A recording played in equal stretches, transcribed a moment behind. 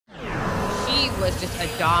was just a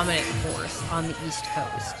dominant force on the East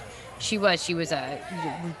Coast. She was between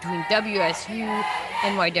WSU,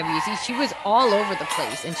 NYWC. She was all over the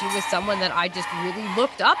place, and she was someone that I just really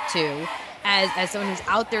looked up to as someone who's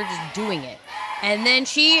out there just doing it. And then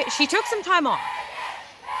she took some time off.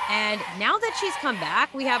 And now that she's come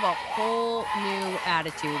back, we have a whole new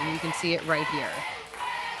attitude, and you can see it right here.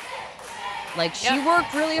 Like, she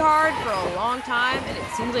worked really hard for a long time, and it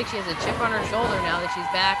seems like she has a chip on her shoulder now that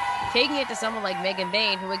she's back, taking it to someone like Megan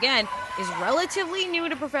Bayne, who, again, is relatively new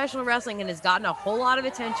to professional wrestling and has gotten a whole lot of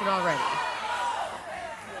attention already.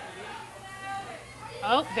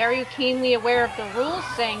 Oh, very keenly aware of the rules,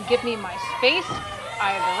 saying, give me my space.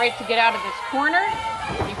 I have the right to get out of this corner.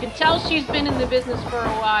 You can tell she's been in the business for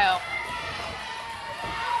a while.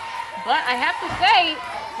 But I have to say,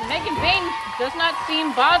 Megan Bayne does not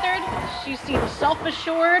seem bothered. She seems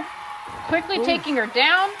self-assured, quickly taking her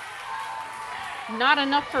down. Not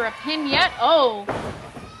enough for a pin yet. Oh,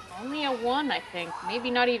 only a 1, I think. Maybe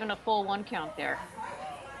not even a full 1 count there.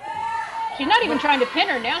 She's not even trying to pin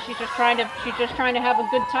her now. She's just trying to have a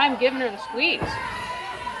good time giving her the squeeze.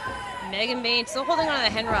 Megan Bayne still holding on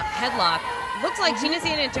to the headlock. Looks like Tina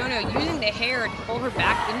San Antonio using the hair to pull her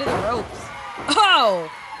back into the ropes.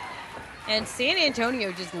 Oh! And San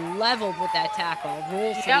Antonio just leveled with that tackle.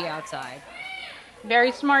 Rolls to the outside.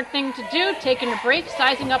 Very smart thing to do. Taking a break,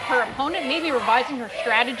 sizing up her opponent, maybe revising her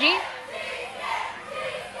strategy.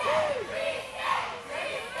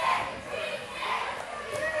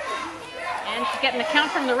 And she's getting the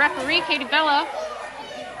count from the referee, Katie Bella.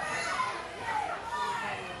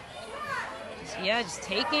 Just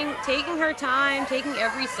taking her time, taking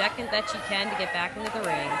every second that she can to get back into the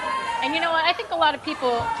ring. And you know what? I think a lot of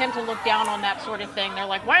people tend to look down on that sort of thing. They're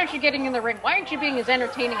like, why aren't you getting in the ring? Why aren't you being as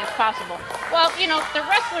entertaining as possible? Well, you know, the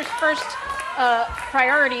wrestler's first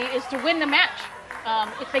priority is to win the match.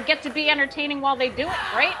 If they get to be entertaining while they do it,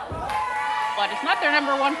 right? But it's not their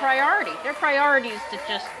number 1 priority. Their priority is to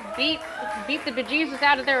just beat the bejesus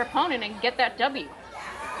out of their opponent and get that W.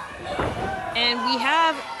 And we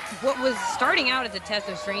have what was starting out as a test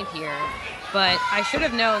of strength here, but I should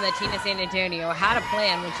have known that Tina San Antonio had a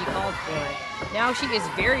plan when she called for it. Now she is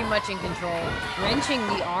very much in control, wrenching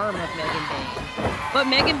the arm of Megan Bayne. But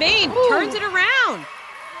Megan Bayne turns it around.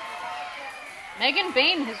 Megan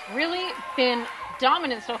Bayne has really been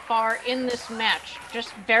dominant so far in this match.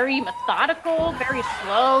 Just very methodical, very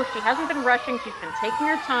slow. She hasn't been rushing. She's been taking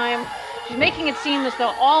her time. She's making it seem as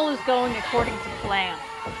though all is going according to plan.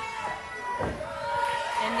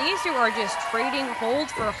 And these two are just trading hold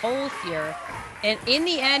for hold here. And in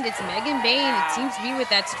the end, it's Megan Bayne, it seems to be, with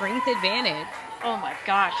that strength advantage. Oh my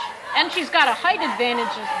gosh. And she's got a height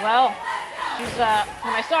advantage as well. She's,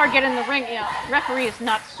 when I saw her get in the ring, you know, referee is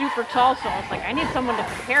not super tall, so I was like, I need someone to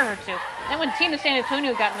compare her to. Then when Tina San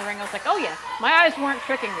Antonio got in the ring, I was like, oh yeah, my eyes weren't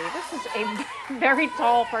tricking me. This is a very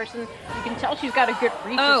tall person. You can tell she's got a good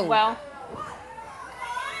reach as well.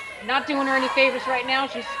 Not doing her any favors right now.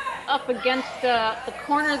 She's up against the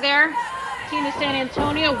corner there. Tina San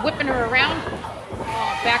Antonio whipping her around.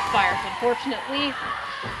 Oh, backfires, unfortunately.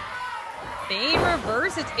 Bayne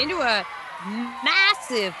reverses into a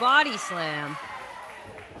massive body slam.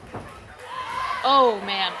 Oh,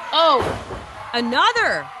 man. Oh.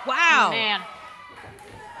 Another. Wow. Oh, man.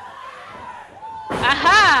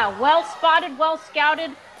 Aha! Well spotted, well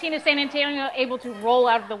scouted. Tina San Antonio able to roll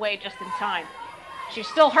out of the way just in time. She's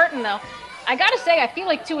still hurting, though. I gotta say, I feel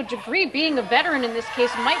like to a degree, being a veteran in this case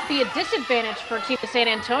might be a disadvantage for Tina San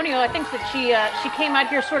Antonio. I think that she came out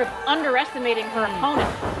here sort of underestimating her opponent,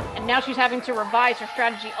 and now she's having to revise her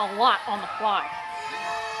strategy a lot on the fly.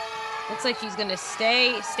 Looks like she's gonna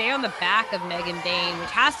stay on the back of Megan Bayne, which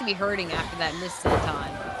has to be hurting after that missed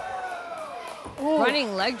time. Ooh.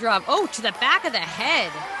 Running leg drop. Oh, to the back of the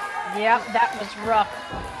head. Yeah, that was rough.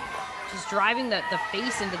 Just driving the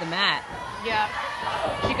face into the mat. Yeah.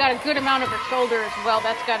 She got a good amount of her shoulder as well.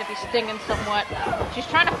 That's got to be stinging somewhat. She's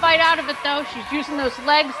trying to fight out of it, though. She's using those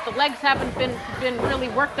legs. The legs haven't been really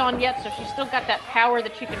worked on yet, so she's still got that power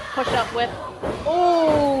that she can push up with.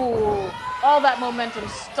 Oh! All that momentum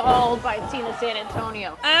stalled by Tina San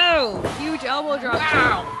Antonio. Oh! Huge elbow drop.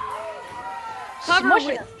 Wow! Smush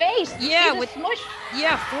in her face. Yeah, with smush.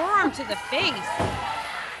 Yeah, forearm to the face.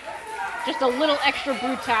 Just a little extra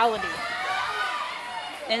brutality.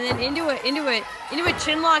 And then into a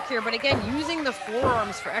chin lock here, but again, using the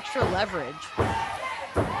forearms for extra leverage.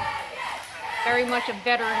 Very much a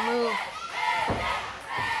veteran move.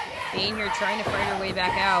 Bayne here trying to fight her way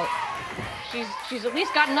back out. She's at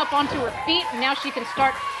least gotten up onto her feet, and now she can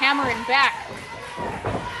start hammering back.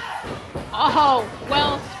 Oh,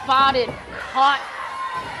 well spotted. Caught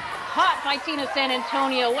caught by Tina San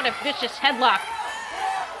Antonio. What a vicious headlock.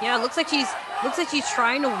 Yeah, it looks like she's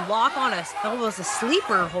trying to lock on almost a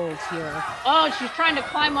sleeper hold here. Oh, she's trying to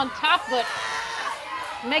climb on top, but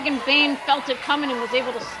Megan Bayne felt it coming and was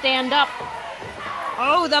able to stand up.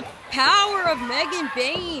 Oh, the power of Megan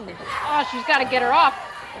Bayne. Oh, she's got to get her off.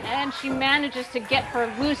 And she manages to get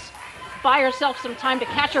her loose, buy herself some time to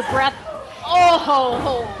catch her breath.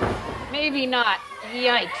 Oh, maybe not.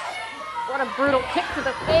 Yikes. What a brutal kick to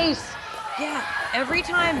the face. Yeah, every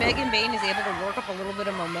time Megan Bayne is able to work up a little bit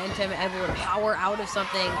of momentum, able to power out of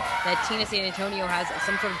something that Tina San Antonio has,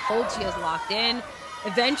 some sort of hold she has locked in,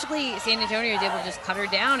 eventually San Antonio is able to just cut her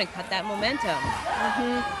down and cut that momentum.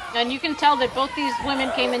 And you can tell that both these women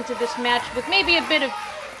came into this match with maybe a bit of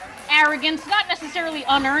arrogance, not necessarily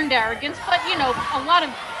unearned arrogance, but, you know, a lot of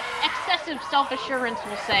excessive self-assurance,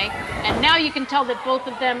 we'll say. And now you can tell that both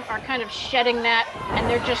of them are kind of shedding that, and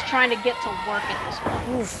they're just trying to get to work at this point.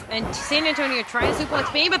 Oof. And San Antonio trying to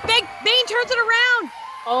suplex Bayne, but Bayne turns it around.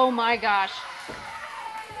 Oh my gosh.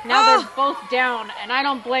 Now they're both down, and I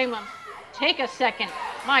don't blame them. Take a second.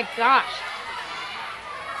 My gosh.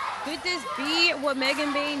 Could this be what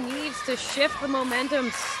Megan Bayne needs to shift the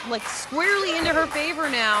momentum like squarely into her favor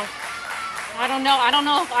now? I don't know. I don't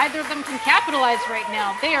know if either of them can capitalize right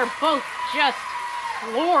now. They are both just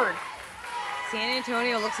floored. San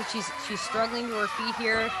Antonio looks like she's struggling to her feet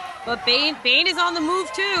here, but Bayne is on the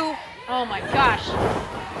move too. Oh my gosh.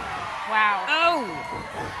 Wow. Oh.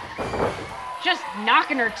 Just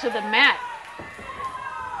knocking her to the mat.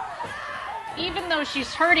 Even though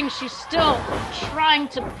she's hurting, she's still trying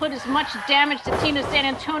to put as much damage to Tina San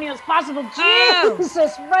Antonio as possible.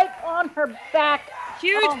 Jesus, right on her back.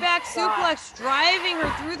 Huge back suplex driving her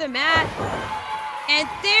through the mat. And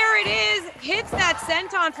there it is. Hits that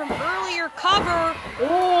senton from earlier cover.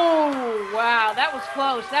 Oh, wow. That was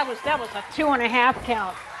close. That was a 2.5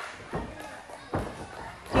 count.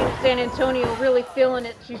 Tina San Antonio really feeling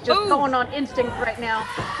it. She's just going on instinct right now.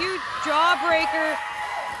 Huge jawbreaker.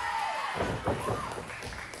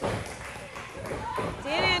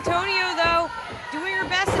 San Antonio, though, doing her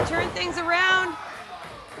best to turn things around.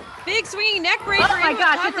 Big swinging neck breaker. Oh my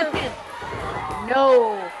gosh, it's a pin.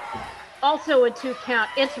 No. Also a 2 count.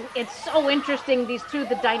 It's so interesting, these two,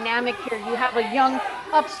 the dynamic here. You have a young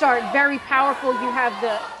upstart, very powerful. You have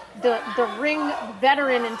the ring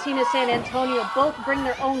veteran and Tina San Antonio. Both bring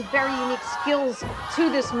their own very unique skills to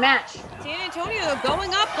this match. San Antonio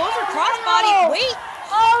going up, goes for crossbody. Wait.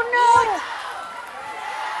 Oh no.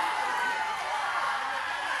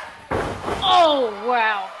 Oh,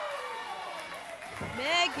 wow.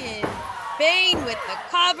 Megan Bayne with the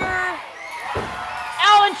cover.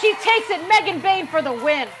 Oh, and she takes it. Megan Bayne for the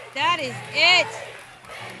win. That is it.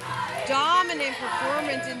 Dominant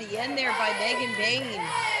performance in the end there by Megan Bayne.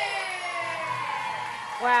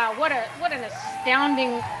 Wow, what an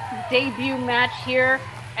astounding debut match here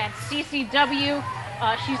at CCW.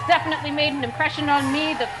 She's definitely made an impression on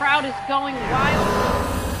me. The crowd is going wild.